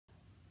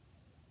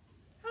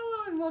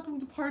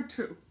welcome to part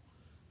 2.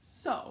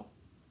 So,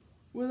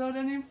 without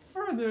any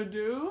further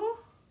ado,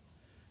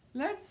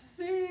 let's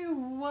see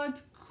what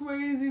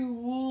crazy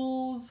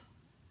rules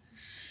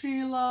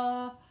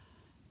Sheila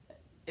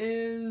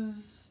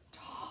is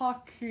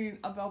talking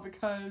about,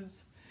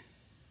 because,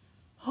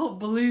 oh,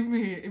 believe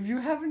me, if you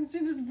haven't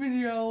seen this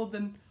video,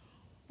 then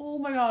oh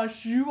my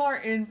gosh, you are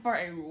in for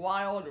a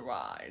wild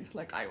ride,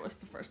 like I was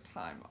the first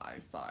time I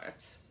saw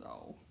it.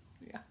 So,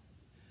 yeah.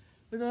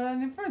 Without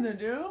any further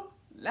ado,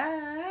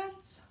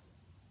 let's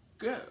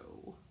go.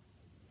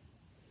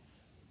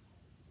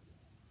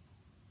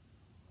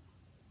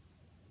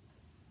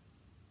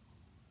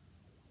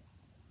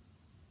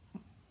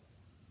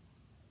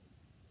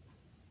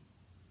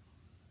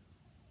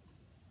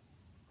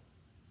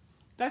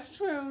 That's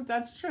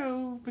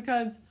true,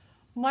 because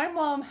my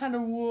mom had a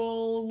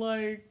rule,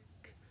 like,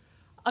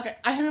 okay,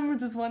 I remember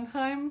this one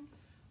time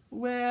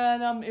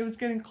when it was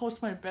getting close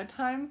to my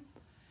bedtime,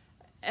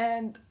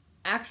 and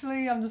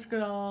actually I'm just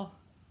gonna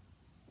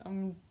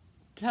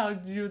tell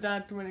you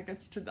that when it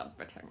gets to that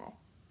bedtime rule.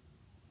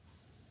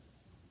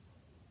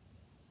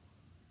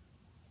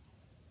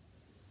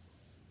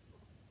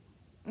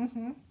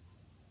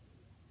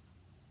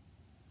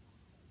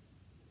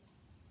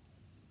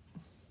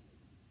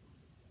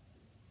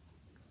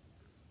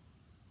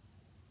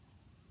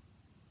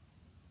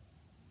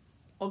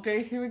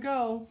 Okay, here we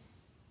go.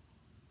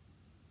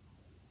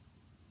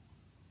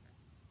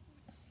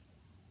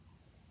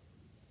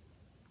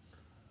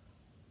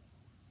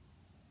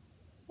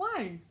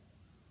 Why?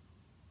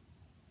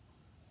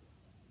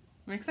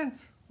 Makes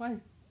sense. Why?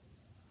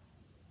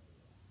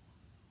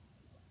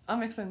 That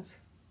makes sense.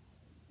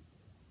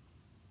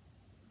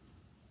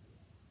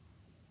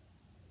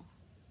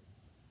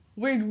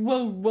 Wait,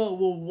 whoa,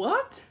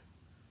 what?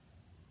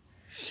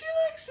 She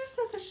actually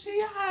said that she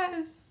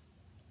has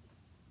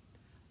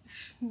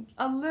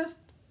a list,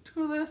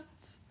 2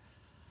 lists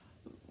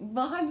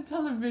behind the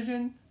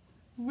television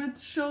with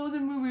shows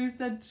and movies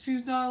that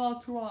she's not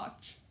allowed to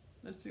watch.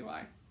 Let's see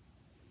why.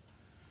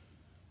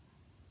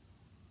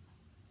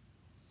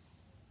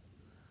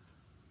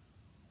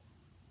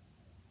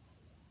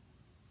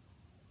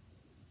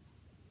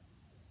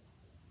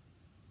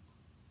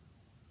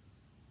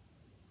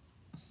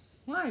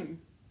 Why?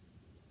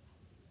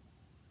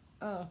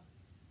 Oh.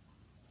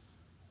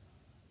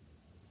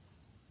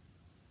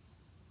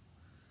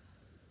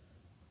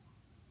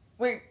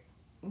 Wait.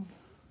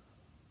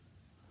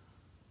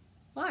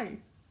 Why?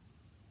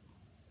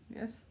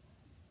 Yes.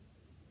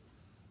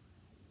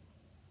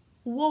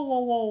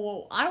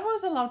 Whoa. I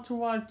was allowed to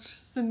watch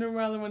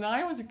Cinderella when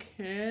I was a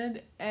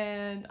kid,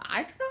 and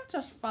I turned out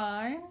just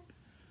fine.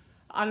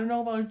 I don't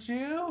know about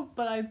you,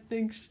 but I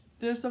think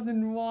there's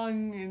something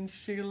wrong in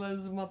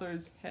Sheila's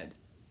mother's head.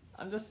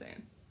 I'm just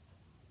saying.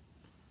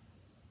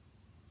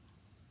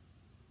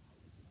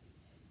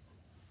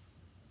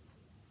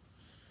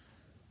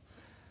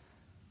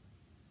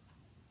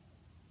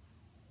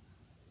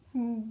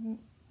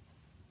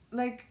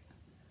 Like,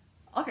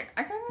 okay,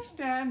 I can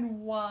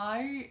understand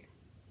why.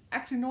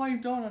 Actually, no, I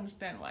don't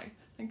understand why.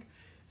 Like,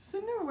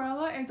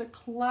 Cinderella is a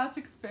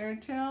classic fairy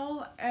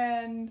tale,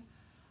 and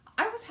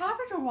I was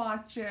happy to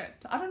watch it.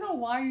 I don't know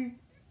why.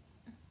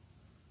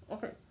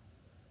 Okay.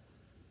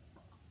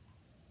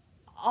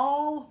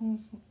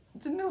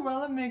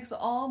 Cinderella makes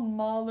all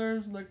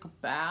mothers look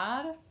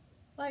bad.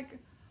 Like,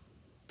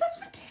 that's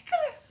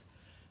ridiculous.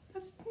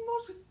 That's the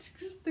most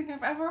ridiculous thing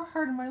I've ever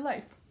heard in my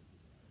life.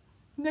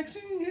 Next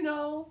thing you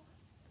know,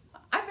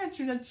 I bet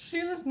you that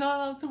Sheila's not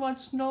allowed to watch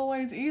Snow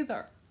White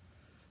either.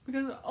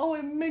 Because, oh,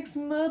 it makes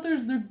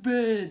mothers look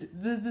bad.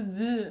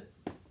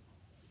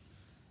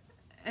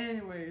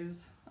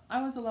 Anyways,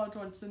 I was allowed to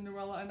watch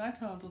Cinderella, and I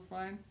thought it was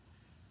fine.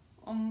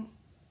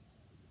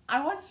 I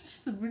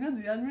watched Sabrina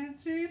the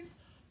Animated Series,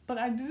 but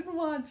I didn't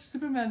watch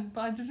Superman,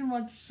 but I didn't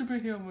watch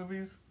superhero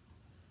movies.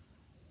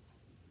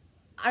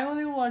 I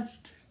only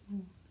watched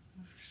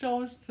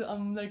shows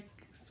like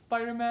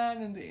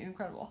Spider-Man and the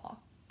Incredible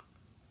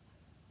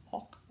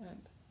Hulk,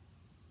 and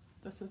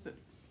this is it.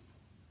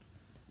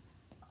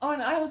 Oh,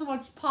 and I also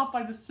watched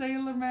Popeye the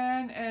Sailor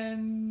Man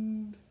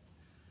and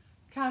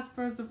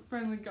Casper the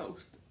Friendly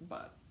Ghost,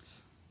 but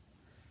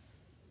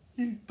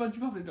you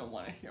probably don't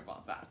want to hear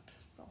about that,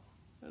 so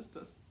let's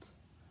just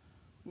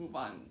move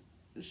on,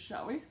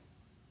 shall we?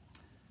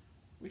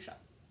 We shall.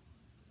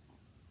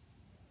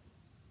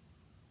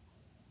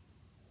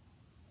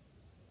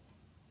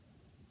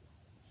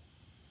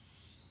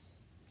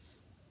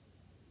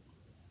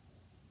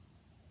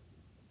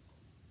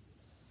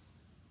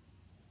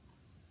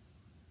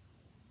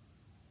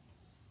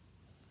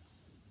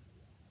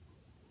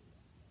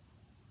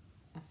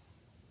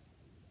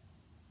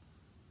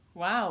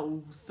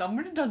 Wow,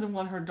 somebody doesn't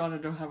want her daughter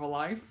to have a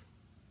life.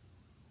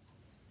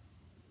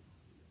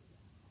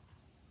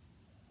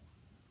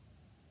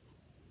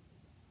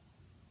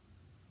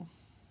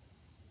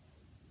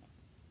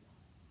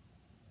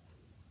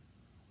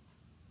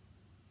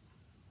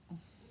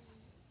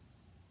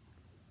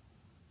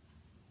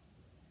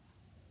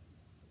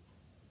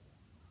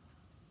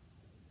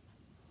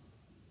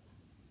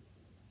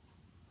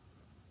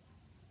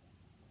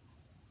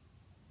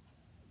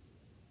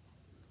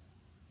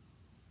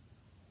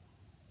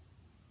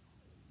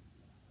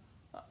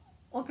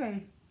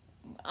 Okay,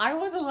 I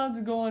was allowed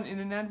to go on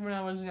internet when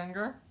I was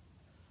younger,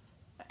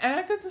 and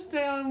I could just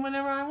stay on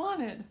whenever I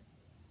wanted.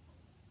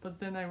 But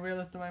then I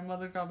realized that my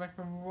mother got back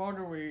from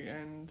Rotary,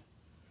 and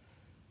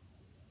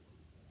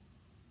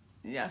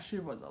yeah, she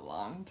was a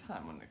long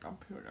time on the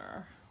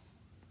computer.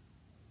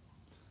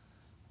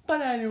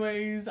 But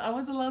anyways, I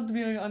was allowed to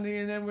be on the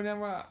internet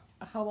whenever,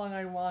 how long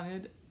I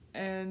wanted,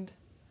 and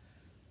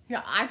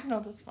yeah, I can know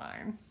just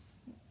fine.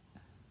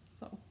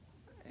 So,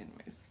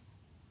 anyways.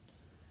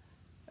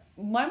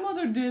 My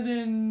mother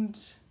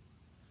didn't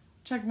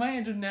check my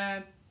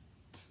internet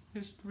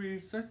history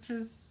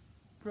searches,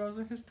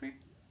 browser history.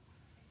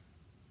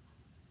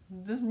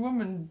 This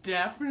woman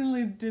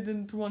definitely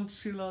didn't want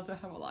Sheila to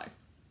have a life.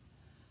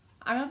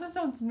 I know that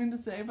sounds mean to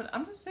say, but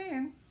I'm just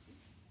saying.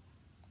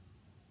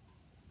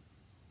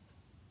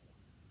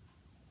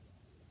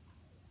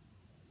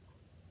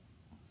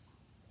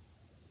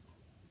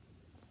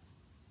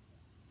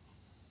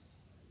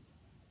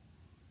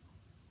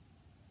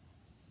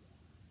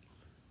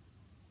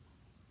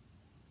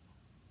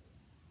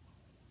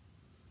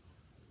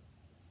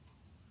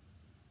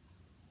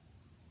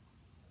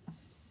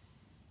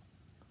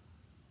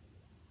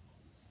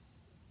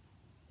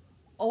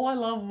 Oh, I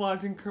love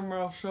watching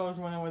commercials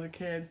when I was a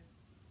kid.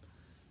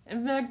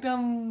 In fact,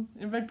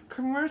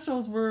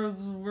 commercials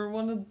were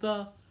one of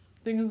the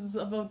things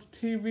about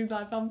TV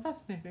that I found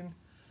fascinating.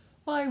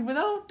 Why,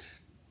 without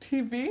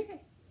TV,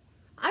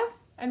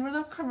 and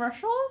without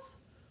commercials,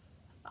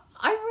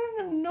 I wouldn't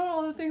have known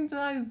all the things that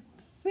I've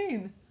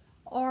seen,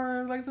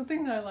 or like the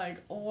things I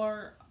like,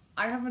 or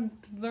I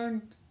haven't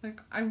learned. Like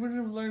I wouldn't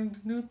have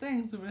learned new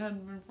things if it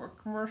hadn't been for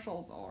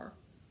commercials, or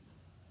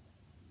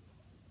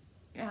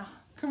yeah,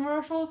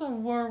 commercials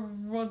were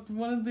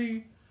one of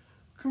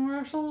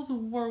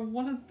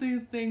the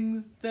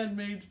things that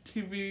made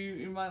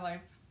TV in my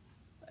life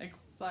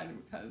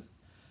exciting because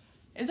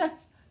it's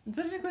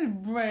technically a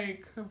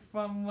break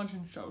from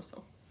watching shows.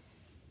 So.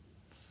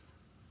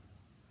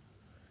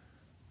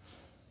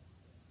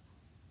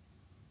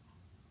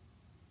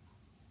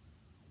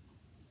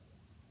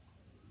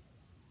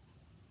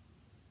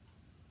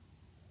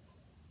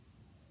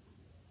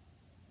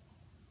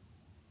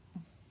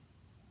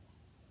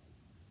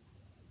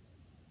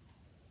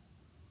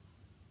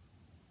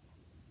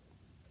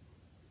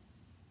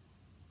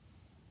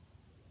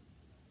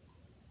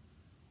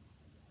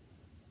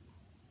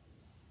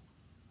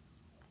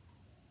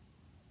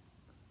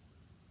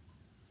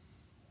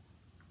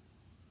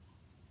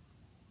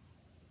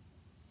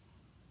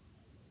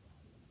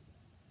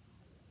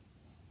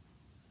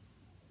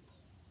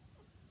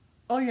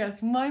 Oh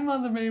yes, my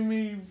mother made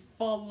me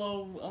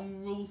follow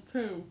rules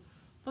too,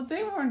 but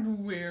they weren't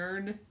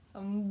weird.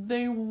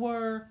 They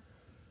were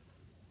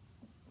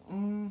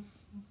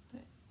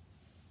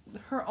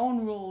her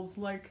own rules,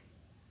 like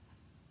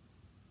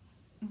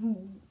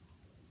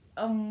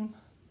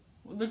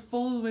look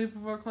full of the way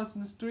before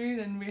crossing the street,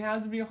 and we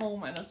had to be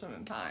home at a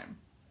certain time,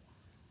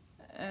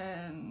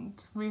 and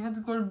we had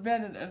to go to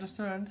bed at a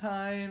certain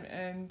time,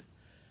 and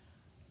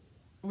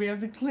we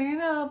have to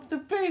clean up the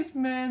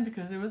basement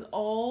because it was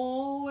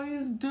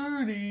always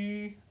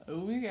dirty.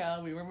 Oh yeah,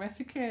 we were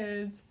messy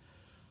kids.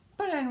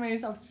 But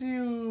anyways,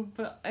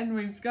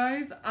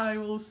 guys, I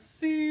will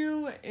see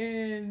you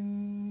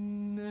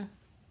in...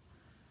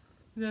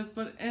 Yes,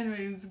 but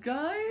anyways,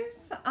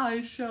 guys,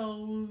 I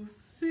shall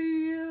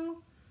see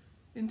you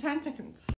in 10 seconds.